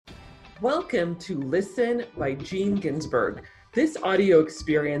Welcome to Listen by Gene Ginsberg. This audio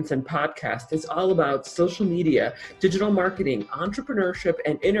experience and podcast is all about social media, digital marketing, entrepreneurship,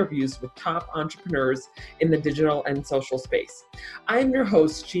 and interviews with top entrepreneurs in the digital and social space. I'm your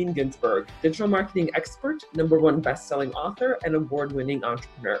host, Gene Ginsberg, digital marketing expert, #1 best-selling author, and award-winning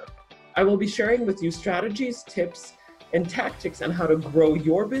entrepreneur. I will be sharing with you strategies, tips, and tactics on how to grow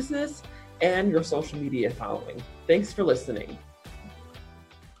your business and your social media following. Thanks for listening.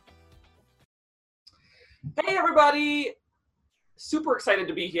 Hey everybody, super excited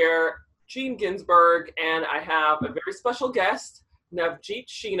to be here. Gene Ginsberg, and I have a very special guest, Navjeet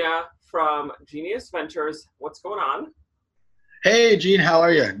Sheena from Genius Ventures. What's going on? Hey Gene, how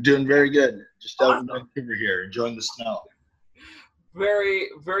are you? Doing very good. Just out Awesome. in Vancouver here, enjoying the snow. Very,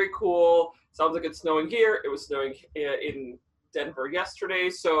 very cool. Sounds like it's snowing here. It was snowing in Denver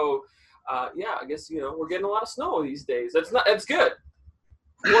yesterday. So yeah, I guess, we're getting a lot of snow these days. That's good.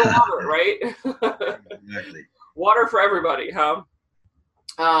 More water, right? Exactly. Water for everybody, huh?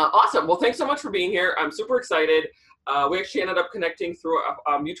 Awesome. Well, thanks so much for being here. I'm super excited. We actually ended up connecting through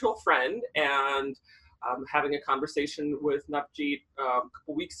a mutual friend and having a conversation with Navjeet a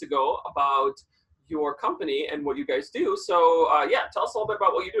couple weeks ago about your company and what you guys do. So yeah, tell us a little bit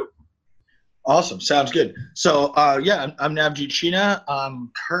about what you do. Awesome. Sounds good. So yeah, I'm Navjeet Sheena.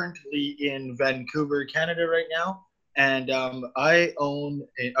 I'm currently in Vancouver, Canada right now. And I'm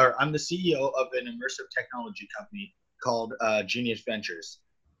the CEO of an immersive technology company called Genius Ventures.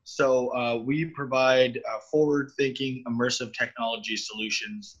 So we provide forward-thinking immersive technology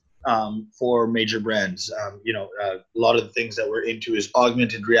solutions for major brands. A lot of the things that we're into is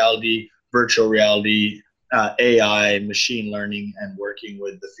augmented reality, virtual reality, AI, machine learning, and working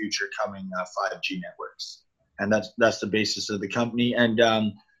with the future coming 5G networks. And that's the basis of the company. And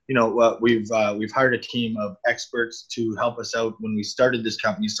we've hired a team of experts to help us out when we started this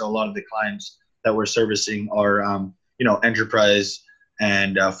company. So a lot of the clients that we're servicing are, enterprise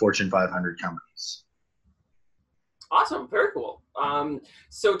and Fortune 500 companies. Awesome. Very cool.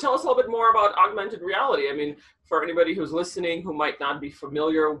 So tell us a little bit more about augmented reality. I mean, for anybody who's listening who might not be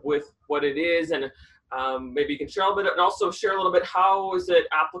familiar with what it is, and maybe you can share a little bit, and also share a little bit, how is it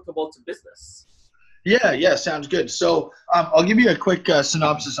applicable to business? Yeah, sounds good. So I'll give you a quick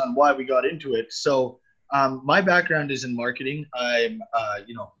synopsis on why we got into it. So my background is in marketing.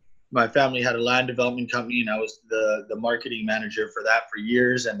 My family had a land development company, and I was the marketing manager for that for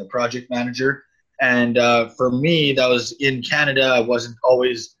years, and the project manager. And for me, that was in Canada. I wasn't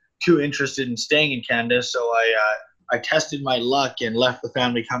always too interested in staying in Canada, so I tested my luck and left the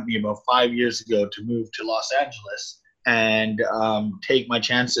family company about 5 years ago to move to Los Angeles and take my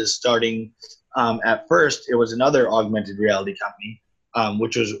chances starting. At first, it was another augmented reality company,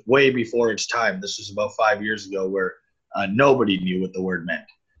 which was way before its time. This was about 5 years ago, where nobody knew what the word meant.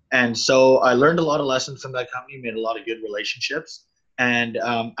 And so I learned a lot of lessons from that company, made a lot of good relationships. And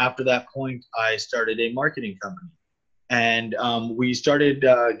after that point, I started a marketing company. And we started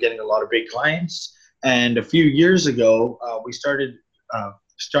getting a lot of big clients. And a few years ago, we started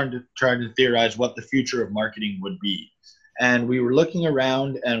to try to theorize what the future of marketing would be. And we were looking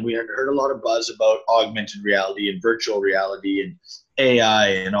around, and we had heard a lot of buzz about augmented reality and virtual reality and AI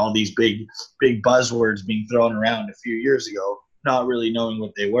and all these big buzzwords being thrown around a few years ago, not really knowing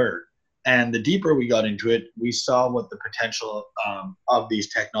what they were. And the deeper we got into it, we saw what the potential of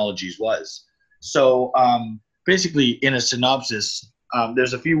these technologies was. So basically, in a synopsis,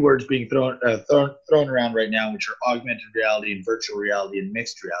 there's a few words being thrown around right now, which are augmented reality and virtual reality and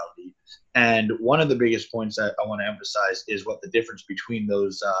mixed reality. And one of the biggest points that I want to emphasize is what the difference between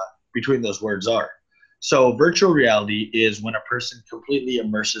those words are. So virtual reality is when a person completely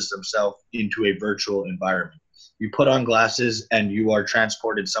immerses themselves into a virtual environment. You put on glasses and you are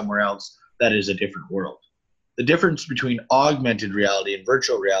transported somewhere else that is a different world. The difference between augmented reality and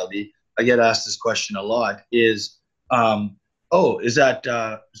virtual reality, I get asked this question a lot, is is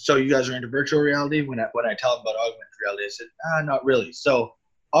that so you guys are into virtual reality? When I tell them about augmented reality, I said, not really. So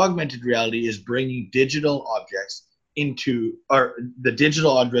augmented reality is bringing the digital objects into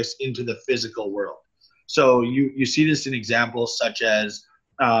the physical world. So you see this in examples such as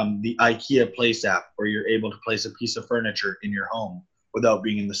the IKEA Place app, where you're able to place a piece of furniture in your home without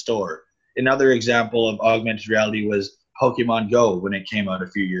being in the store. Another example of augmented reality was Pokemon Go when it came out a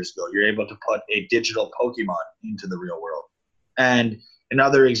few years ago. You're able to put a digital Pokemon into the real world. And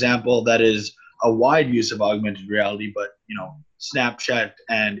another example that is a wide use of augmented reality, but Snapchat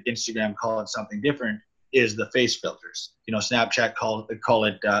and Instagram call it something different, is the face filters. Snapchat call it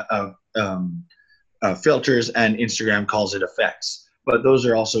filters, and Instagram calls it effects. But those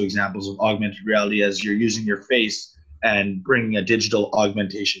are also examples of augmented reality, as you're using your face and bringing a digital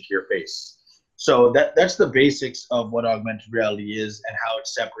augmentation to your face. So that's the basics of what augmented reality is and how it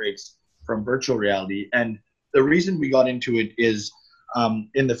separates from virtual reality. And the reason we got into it is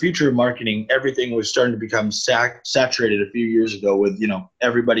in the future of marketing, everything was starting to become saturated a few years ago with,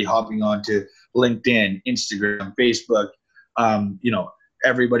 everybody hopping onto LinkedIn, Instagram, Facebook.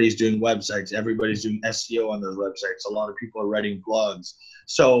 Everybody's doing websites. Everybody's doing SEO on those websites. A lot of people are writing blogs.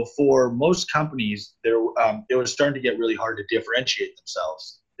 So for most companies, it was starting to get really hard to differentiate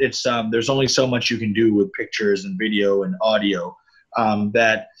themselves. There's only so much you can do with pictures and video and audio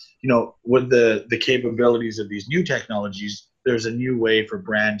that, with the capabilities of these new technologies, there's a new way for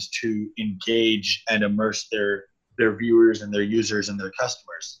brands to engage and immerse their viewers and their users and their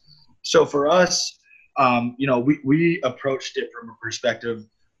customers. So for us, we approached it from a perspective.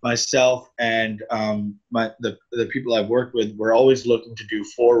 Myself and the people I've worked with, we're always looking to do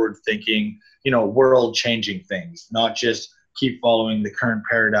forward-thinking, world-changing things, not just keep following the current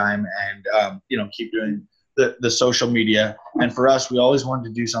paradigm and keep doing the social media. And for us, we always wanted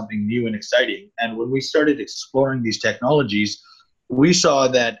to do something new and exciting. And when we started exploring these technologies, we saw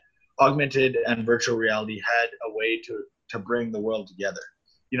that augmented and virtual reality had a way to bring the world together.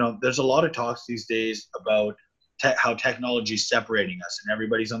 There's a lot of talks these days about how technology is separating us, and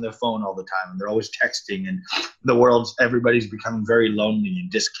everybody's on their phone all the time, and they're always texting, and everybody's becoming very lonely and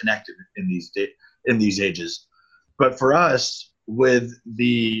disconnected in these ages. But for us, with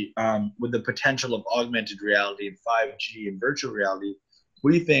the potential of augmented reality and 5G and virtual reality,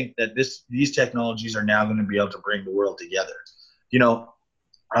 we think that these technologies are now going to be able to bring the world together.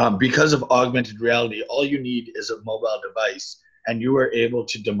 Because of augmented reality, all you need is a mobile device, and you are able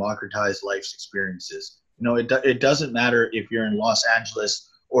to democratize life's experiences. It doesn't matter if you're in Los Angeles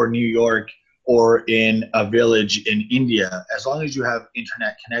or New York or in a village in India. As long as you have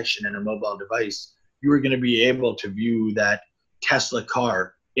internet connection and a mobile device, you are going to be able to view that Tesla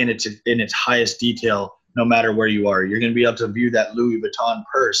car in its highest detail, no matter where you are. You're going to be able to view that Louis Vuitton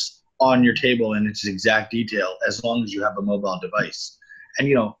purse on your table in its exact detail, as long as you have a mobile device.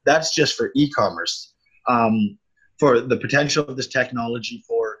 And that's just for e-commerce. For the potential of this technology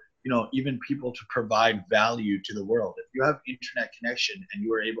for even people to provide value to the world. If you have internet connection and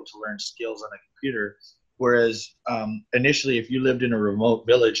you are able to learn skills on a computer, whereas initially if you lived in a remote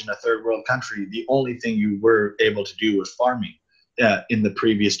village in a third world country, the only thing you were able to do was farming in the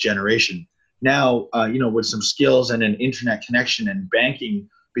previous generation. Now, with some skills and an internet connection and banking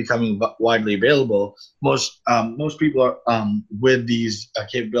becoming widely available, most people are, with these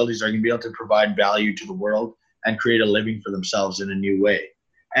capabilities are going to be able to provide value to the world and create a living for themselves in a new way.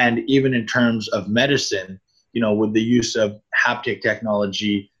 And even in terms of medicine, with the use of haptic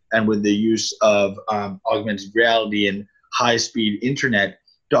technology and with the use of augmented reality and high-speed internet,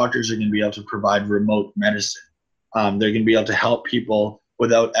 doctors are going to be able to provide remote medicine. They're going to be able to help people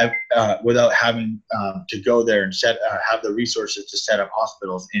without having to go there and have the resources to set up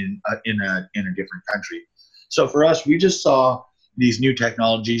hospitals in a different country. So for us, we just saw these new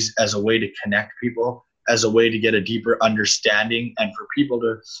technologies as a way to connect people, as a way to get a deeper understanding, and for people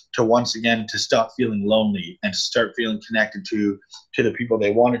to once again to stop feeling lonely and to start feeling connected to the people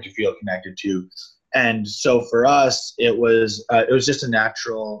they wanted to feel connected to. And so for us, it was just a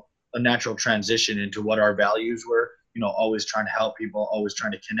natural transition into what our values were. Always trying to help people, always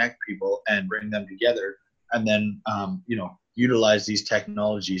trying to connect people and bring them together, and then utilize these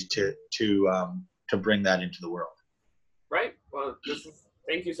technologies to bring that into the world. Right. Well,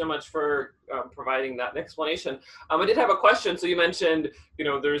 thank you so much for providing that explanation. I did have a question. So you mentioned,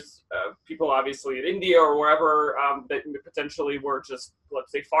 there's people obviously in India or wherever that potentially were just,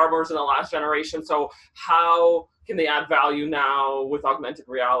 let's say, farmers in the last generation. So how can they add value now with augmented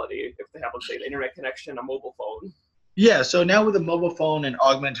reality if they have, let's say, an internet connection, a mobile phone? Yeah. So now with a mobile phone and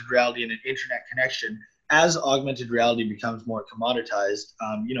augmented reality and an internet connection, as augmented reality becomes more commoditized,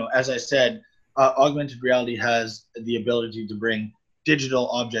 as I said, augmented reality has the ability to bring digital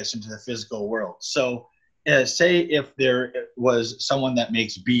objects into the physical world. So say if there was someone that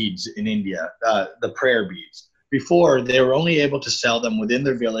makes beads in India, the prayer beads. Before, they were only able to sell them within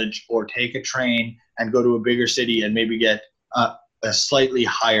their village or take a train and go to a bigger city and maybe get a slightly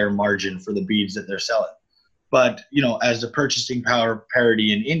higher margin for the beads that they're selling. But, as the purchasing power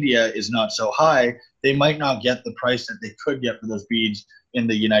parity in India is not so high, they might not get the price that they could get for those beads in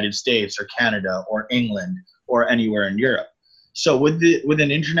the United States or Canada or England or anywhere in Europe. So with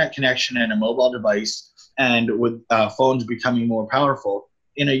an internet connection and a mobile device, and with phones becoming more powerful,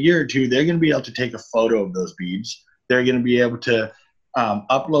 in a year or two, they're going to be able to take a photo of those beads. They're going to be able to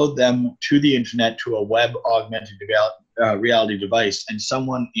upload them to the internet to a web augmented reality device, and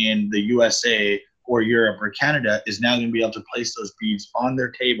someone in the USA or Europe or Canada is now going to be able to place those beads on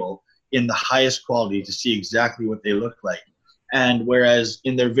their table in the highest quality to see exactly what they look like. And whereas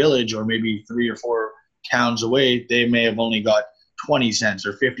in their village or maybe 3 or 4 towns away, they may have only got 20 cents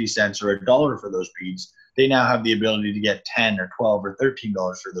or 50 cents or $1 for those beads. They now have the ability to get 10 or 12 or $13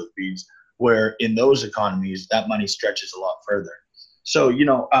 for those beads, where in those economies, that money stretches a lot further. So,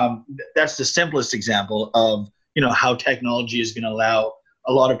 that's the simplest example of, how technology is going to allow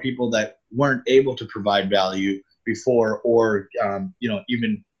a lot of people that weren't able to provide value before or,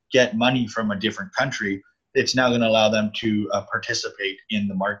 even get money from a different country. It's now going to allow them to participate in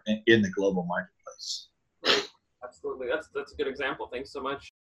the market, in the global marketplace. Absolutely. That's a good example. Thanks so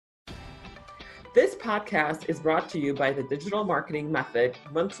much. This podcast is brought to you by the Digital Marketing Method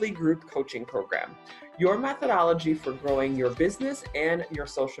monthly group coaching program, your methodology for growing your business and your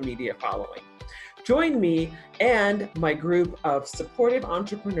social media following. Join me and my group of supportive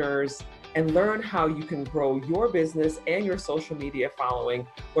entrepreneurs and learn how you can grow your business and your social media following,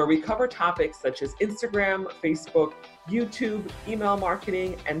 where we cover topics such as Instagram, Facebook, YouTube, email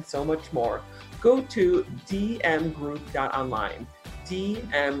marketing, and so much more. Go to dmgroup.online,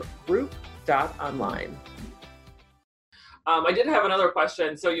 dmgroup.online. I did have another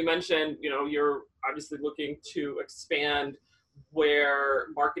question. So you mentioned, you're obviously looking to expand where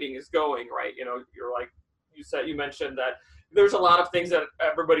marketing is going, right? You mentioned that there's a lot of things that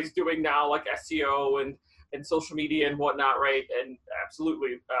everybody's doing now, like SEO and social media and whatnot, right? And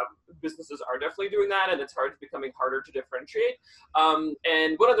absolutely, businesses are definitely doing that, and it's becoming harder to differentiate.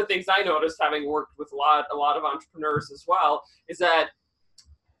 And one of the things I noticed, having worked with a lot of entrepreneurs as well, is that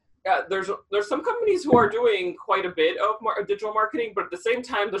there's some companies who are doing quite a bit of digital marketing, but at the same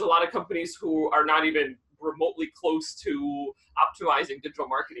time, there's a lot of companies who are not even remotely close to optimizing digital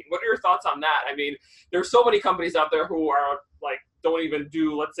marketing. What are your thoughts on that? I mean, there's so many companies out there who are like, don't even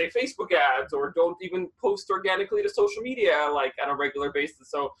do, let's say, Facebook ads, or don't even post organically to social media like on a regular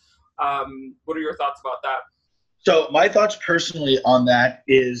basis. So what are your thoughts about that? So my thoughts personally on that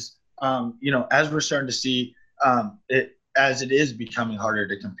is, as we're starting to see as it is becoming harder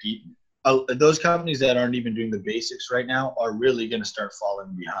to compete, those companies that aren't even doing the basics right now are really going to start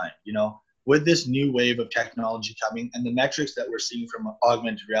falling behind, with this new wave of technology coming and the metrics that we're seeing from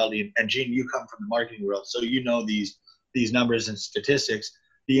augmented reality. And Gene, you come from the marketing world, so these numbers and statistics.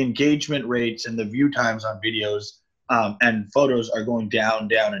 The engagement rates and the view times on videos and photos are going down,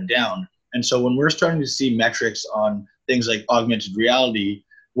 down, and down. And so when we're starting to see metrics on things like augmented reality,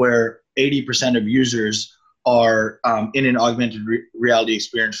 where 80% of users are in an augmented reality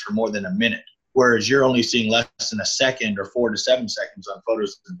experience for more than a minute, whereas you're only seeing less than a second or 4 to 7 seconds on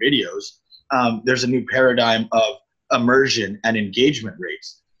photos and videos, there's a new paradigm of immersion and engagement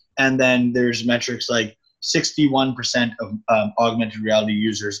rates. And then there's metrics like 61% of augmented reality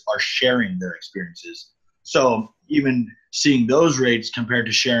users are sharing their experiences. So even seeing those rates compared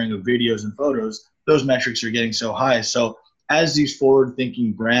to sharing of videos and photos, those metrics are getting so high. So as these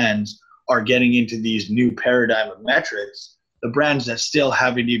forward-thinking brands are getting into these new paradigm of metrics, the brands that still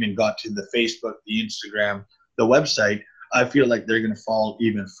haven't even got to the Facebook, the Instagram, the website, I feel like they're going to fall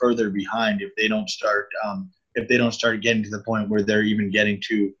even further behind if they don't start getting to the point where they're even getting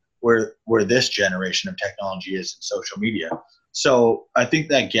to where this generation of technology is in social media. So I think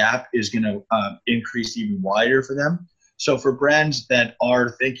that gap is going to increase even wider for them. So for brands that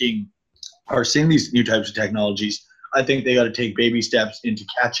are seeing these new types of technologies, I think they got to take baby steps into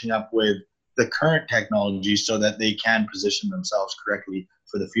catching up with the current technologies so that they can position themselves correctly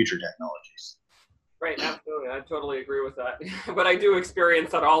for the future technologies. Right, absolutely. I totally agree with that. But I do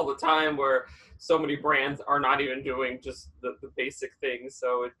experience that all the time, where so many brands are not even doing just the basic things.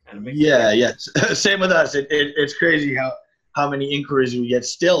 So it kind of makes Same with us. It's crazy how many inquiries we get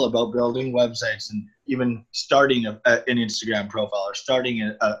still about building websites and even starting an Instagram profile or starting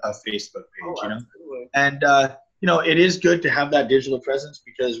a Facebook page. And it is good to have that digital presence,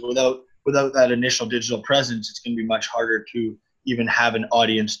 because without that initial digital presence, it's going to be much harder to even have an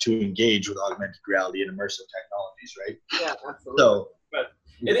audience to engage with augmented reality and immersive technologies, right? Yeah, absolutely. But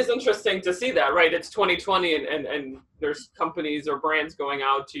it is interesting to see that, right? It's 2020 and there's companies or brands going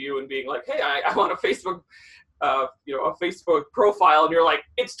out to you and being like, hey, I want a Facebook, a Facebook profile, and you're like,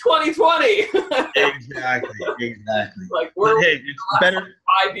 it's 2020. Exactly. Like it's better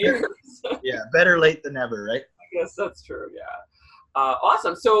 5 years. Yeah, better late than never, right? I guess that's true. Yeah.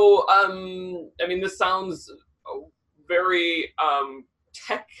 Awesome. So, this sounds very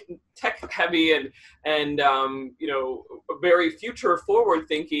tech heavy and very future forward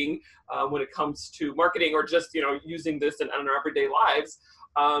thinking when it comes to marketing, or just using this in our everyday lives.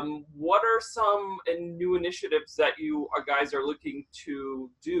 What are some new initiatives that you guys are looking to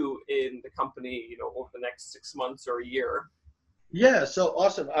do in the company, over the next 6 months or a year? Yeah, so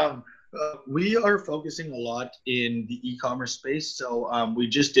awesome. We are focusing a lot in the e-commerce space. So we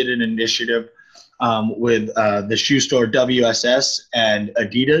just did an initiative with the shoe store WSS and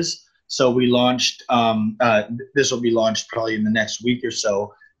Adidas. So we launched, this will be launched probably in the next week or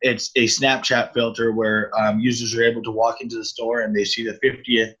so. It's a Snapchat filter where users are able to walk into the store and they see the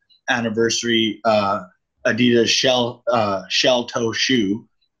 50th anniversary Adidas shell toe shoe,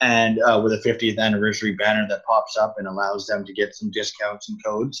 and with a 50th anniversary banner that pops up and allows them to get some discounts and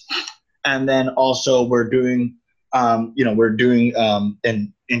codes. And then also we're doing, an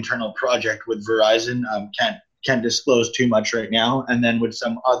internal project with Verizon. Can't disclose too much right now. And then with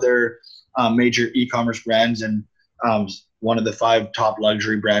some other major e-commerce brands and one of the 5 top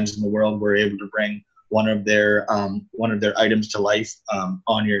luxury brands in the world, we're able to bring one of their items to life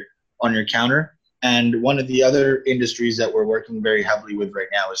on your counter. And one of the other industries that we're working very heavily with right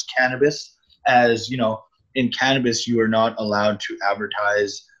now is cannabis. As you know, in cannabis, you are not allowed to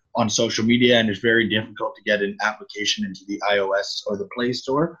advertise on social media, and it's very difficult to get an application into the iOS or the Play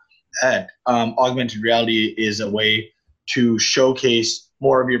Store. And augmented reality is a way to showcase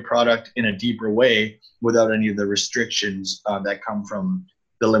more of your product in a deeper way without any of the restrictions that come from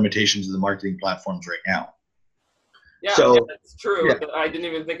the limitations of the marketing platforms right now. Yeah, that's true. Yeah. I didn't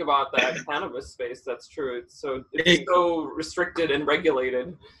even think about that cannabis space. That's true. It's so restricted and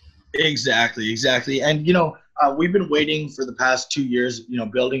regulated. Exactly. And, we've been waiting for the past 2 years,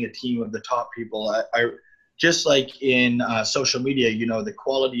 building a team of the top people. I just like in social media, the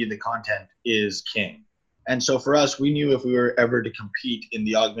quality of the content is king. And so for us, we knew if we were ever to compete in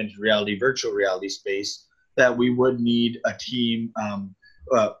the augmented reality, virtual reality space, that we would need a team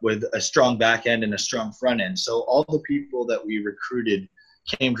with a strong back end and a strong front end. So all the people that we recruited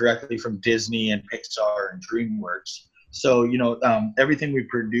came directly from Disney and Pixar and DreamWorks. So, everything we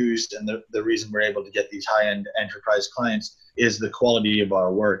produced, and the reason we're able to get these high-end enterprise clients is the quality of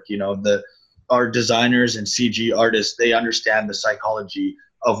our work. Our designers and CG artists, they understand the psychology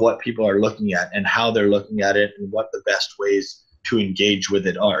of what people are looking at and how they're looking at it and what the best ways to engage with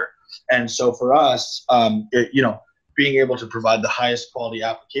it are. And so for us, being able to provide the highest quality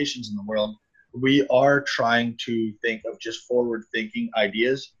applications in the world, we are trying to think of just forward-thinking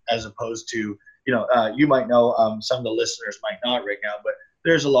ideas as opposed to, you might know, some of the listeners might not right now, but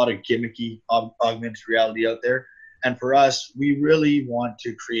there's a lot of gimmicky augmented reality out there. And for us, we really want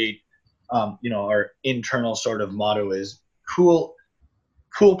to create, our internal sort of motto is cool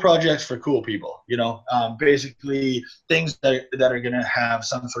projects for cool people, basically things that are going to have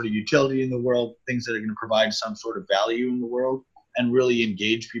some sort of utility in the world, things that are going to provide some sort of value in the world and really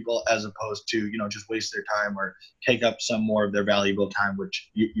engage people, as opposed to, just waste their time or take up some more of their valuable time, which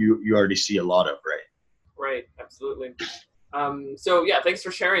you already see a lot of, right? Right, absolutely. So yeah, thanks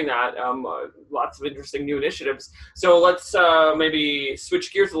for sharing that. Lots of interesting new initiatives. So let's maybe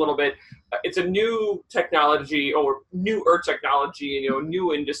switch gears a little bit. It's a new technology or newer technology,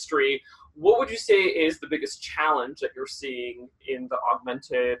 new industry. What would you say is the biggest challenge that you're seeing in the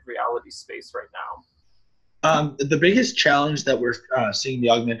augmented reality space right now? The biggest challenge that we're seeing in the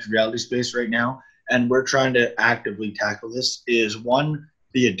augmented reality space right now, and we're trying to actively tackle this, is 1,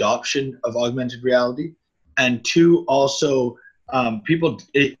 the adoption of augmented reality, and 2, also people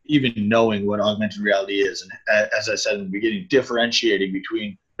even knowing what augmented reality is. And as I said in the beginning, differentiating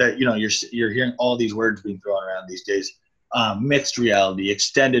between that, you're hearing all these words being thrown around these days: mixed reality,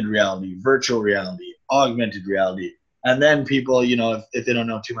 extended reality, virtual reality, augmented reality. And then people, if they don't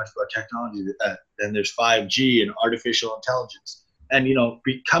know too much about technology, then there's 5G and artificial intelligence. And,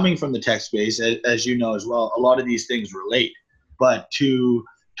 coming from the tech space, as you know as well, a lot of these things relate. But to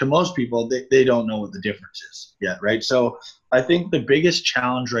most people, they don't know what the difference is yet, right? So I think the biggest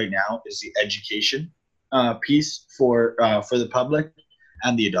challenge right now is the education piece for the public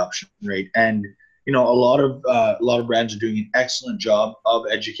and the adoption rate. And a lot of brands are doing an excellent job of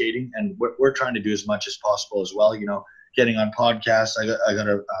educating, and we're trying to do as much as possible as well. Getting on podcasts. I got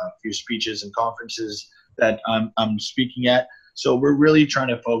a few speeches and conferences that I'm speaking at. So we're really trying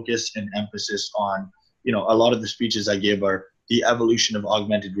to focus and emphasis on, a lot of the speeches I give are the evolution of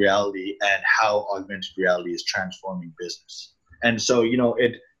augmented reality and how augmented reality is transforming business. And so,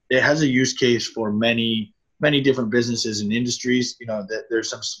 it has a use case for many different businesses and industries. That there's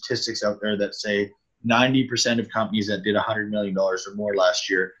some statistics out there that say 90% of companies that did $100 million or more last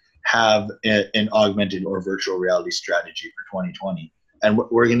year have an augmented or virtual reality strategy for 2020. And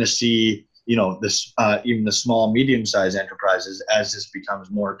we're going to see, this even the small, medium-sized enterprises, as this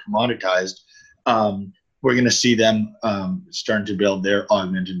becomes more commoditized, we're going to see them starting to build their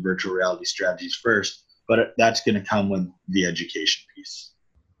augmented virtual reality strategies first, but that's going to come with the education piece.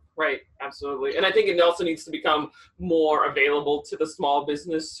 Right, absolutely. And I think it also needs to become more available to the small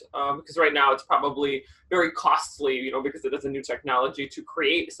business because right now it's probably very costly, because it is a new technology to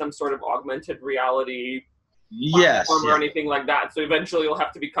create some sort of augmented reality platform or anything like that. So eventually it'll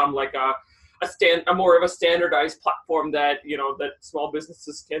have to become like a more of a standardized platform that, that small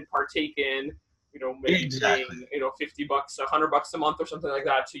businesses can partake in, maybe paying, $50, $100 a month or something like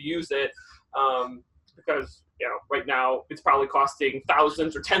that to use it. Because right now it's probably costing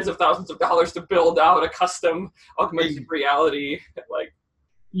thousands or tens of thousands of dollars to build out a custom augmented reality.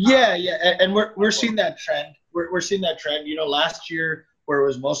 And we're seeing that trend. We're seeing that trend. Last year where it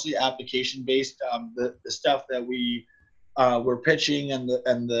was mostly application based, the stuff that we were pitching and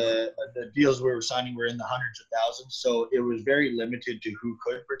the deals we were signing were in the hundreds of thousands. So it was very limited to who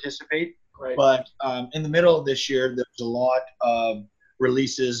could participate. Right. But in the middle of this year, there's a lot of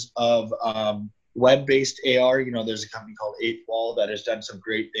releases of web-based AR. There's a company called 8Ball that has done some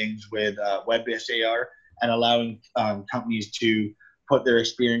great things with web-based AR and allowing companies to put their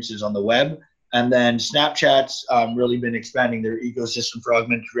experiences on the web. And then Snapchat's really been expanding their ecosystem for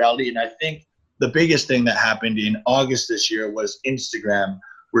augmented reality. And I think the biggest thing that happened in August this year was Instagram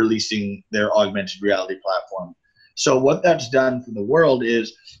releasing their augmented reality platform. So what that's done for the world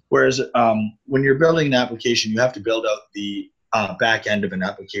is, whereas when you're building an application, you have to build out the back end of an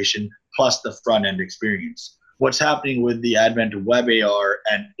application plus the front end experience. What's happening with the advent of web AR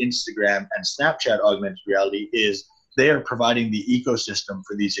and Instagram and Snapchat augmented reality is they are providing the ecosystem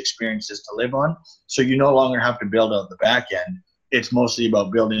for these experiences to live on. So you no longer have to build out the back end. It's mostly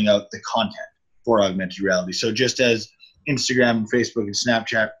about building out the content for augmented reality. So just as Instagram, Facebook, and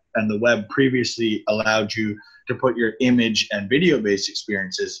Snapchat and the web previously allowed you to put your image and video-based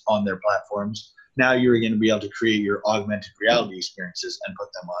experiences on their platforms, now you're going to be able to create your augmented reality experiences and put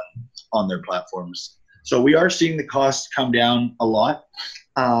them on their platforms. So we are seeing the costs come down a lot.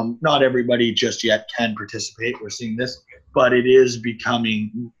 Not everybody just yet can participate. We're seeing this, but it is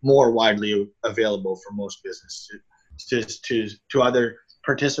becoming more widely available for most businesses to either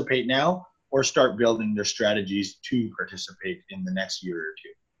participate now or start building their strategies to participate in the next year or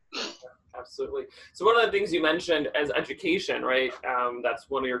two. Absolutely. So one of the things you mentioned as education, right? That's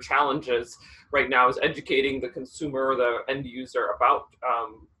one of your challenges right now is educating the consumer, the end user about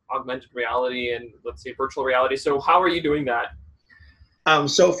augmented reality and let's say virtual reality. So how are you doing that?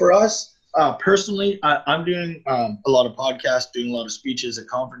 So for us personally, I'm doing a lot of podcasts, doing a lot of speeches at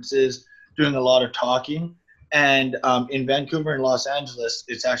conferences, doing a lot of talking. And in Vancouver and Los Angeles,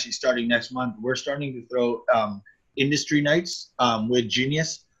 it's actually starting next month. We're starting to throw industry nights with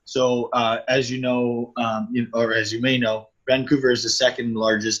Genius. So as you know, or as you may know, Vancouver is the second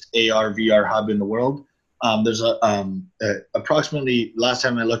largest AR VR hub in the world. There's approximately, last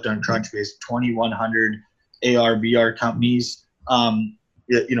time I looked on Crunchbase, 2,100 AR VR companies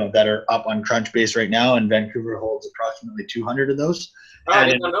that are up on Crunchbase right now, and Vancouver holds approximately 200 of those. Oh, I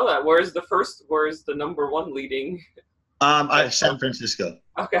did not know that. Where's the number one leading? San Francisco.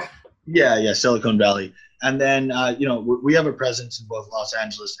 Okay. Yeah, Silicon Valley. And then, we have a presence in both Los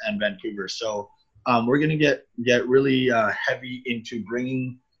Angeles and Vancouver. So we're going to get really heavy into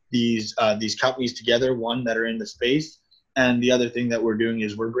bringing these companies together, one that are in the space. And the other thing that we're doing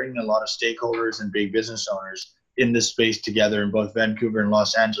is we're bringing a lot of stakeholders and big business owners in this space together in both Vancouver and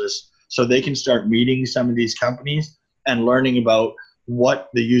Los Angeles, so they can start meeting some of these companies and learning about what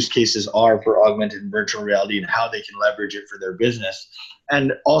the use cases are for augmented and virtual reality and how they can leverage it for their business.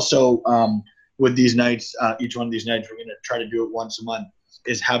 And also with these nights, each one of these nights, we're going to try to do it once a month,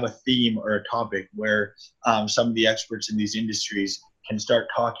 is have a theme or a topic where some of the experts in these industries can start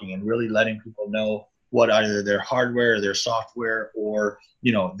talking and really letting people know what either their hardware or their software or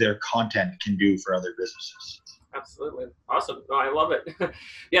their content can do for other businesses. Absolutely. Awesome. Oh, I love it.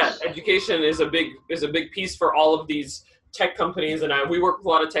 Yeah, education is a big piece for all of these tech companies, and we work with a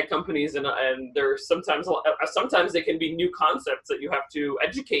lot of tech companies, and there's sometimes they can be new concepts that you have to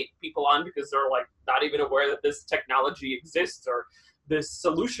educate people on because they're like not even aware that this technology exists or this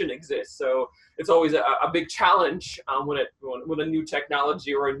solution exists. So it's always a big challenge when a new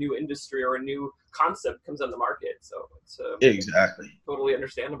technology or a new industry or a new concept comes on the market. So it's exactly totally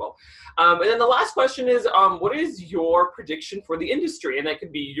understandable. And then the last question is, what is your prediction for the industry? And that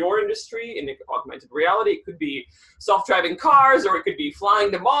could be your industry in augmented reality. It could be self-driving cars, or it could be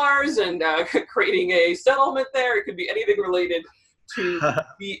flying to Mars and creating a settlement there. It could be anything related to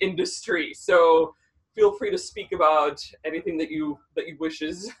the industry. So feel free to speak about anything that you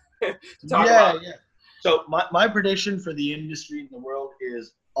wishes to talk about. Yeah. So my prediction for the industry in the world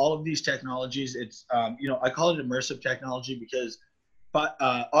is all of these technologies. It's, I call it immersive technology because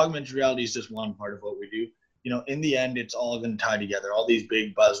augmented reality is just one part of what we do. In the end, it's all going to tie together. All these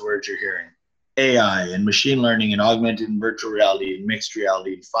big buzzwords you're hearing, AI and machine learning and augmented and virtual reality and mixed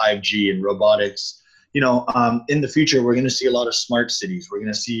reality and 5G and robotics. In the future, we're going to see a lot of smart cities. We're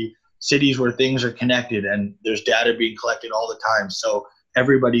going to see cities where things are connected and there's data being collected all the time. So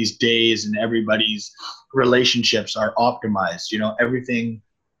everybody's days and everybody's relationships are optimized. Everything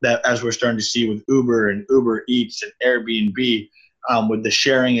that, as we're starting to see with Uber and Uber Eats and Airbnb, with the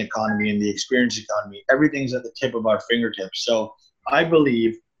sharing economy and the experience economy, everything's at the tip of our fingertips. So I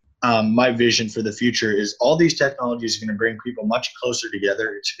believe my vision for the future is all these technologies are going to bring people much closer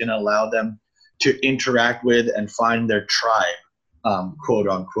together. It's going to allow them to interact with and find their tribe, quote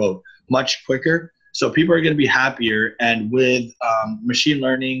unquote, much quicker. So people are going to be happier. And with machine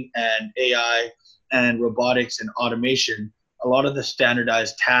learning and AI and robotics and automation, a lot of the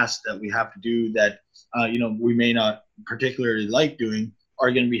standardized tasks that we have to do that we may not particularly like doing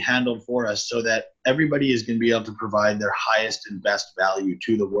are going to be handled for us, so that everybody is going to be able to provide their highest and best value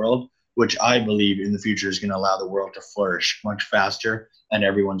to the world, which I believe in the future is going to allow the world to flourish much faster, and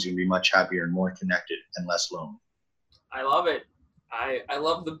everyone's going to be much happier and more connected and less lonely. I love it. I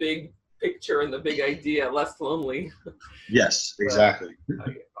love the big picture and the big idea, less lonely. Yes, exactly.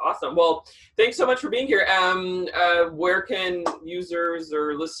 Awesome. Well, thanks so much for being here. Where can users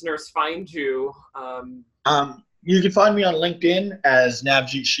or listeners find you? You can find me on LinkedIn as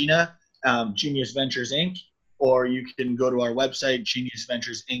Navjeet Sheena, Genius Ventures Inc., or you can go to our website,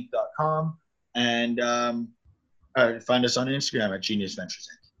 geniusventuresinc.com, and find us on Instagram at Genius Ventures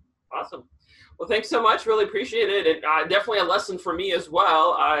Inc. Awesome. Well, thanks so much. Really appreciate it. And definitely a lesson for me as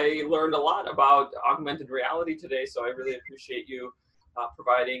well. I learned a lot about augmented reality today, so I really appreciate you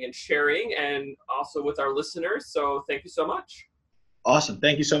providing and sharing, and also with our listeners. So thank you so much. Awesome.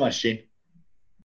 Thank you so much, Gene.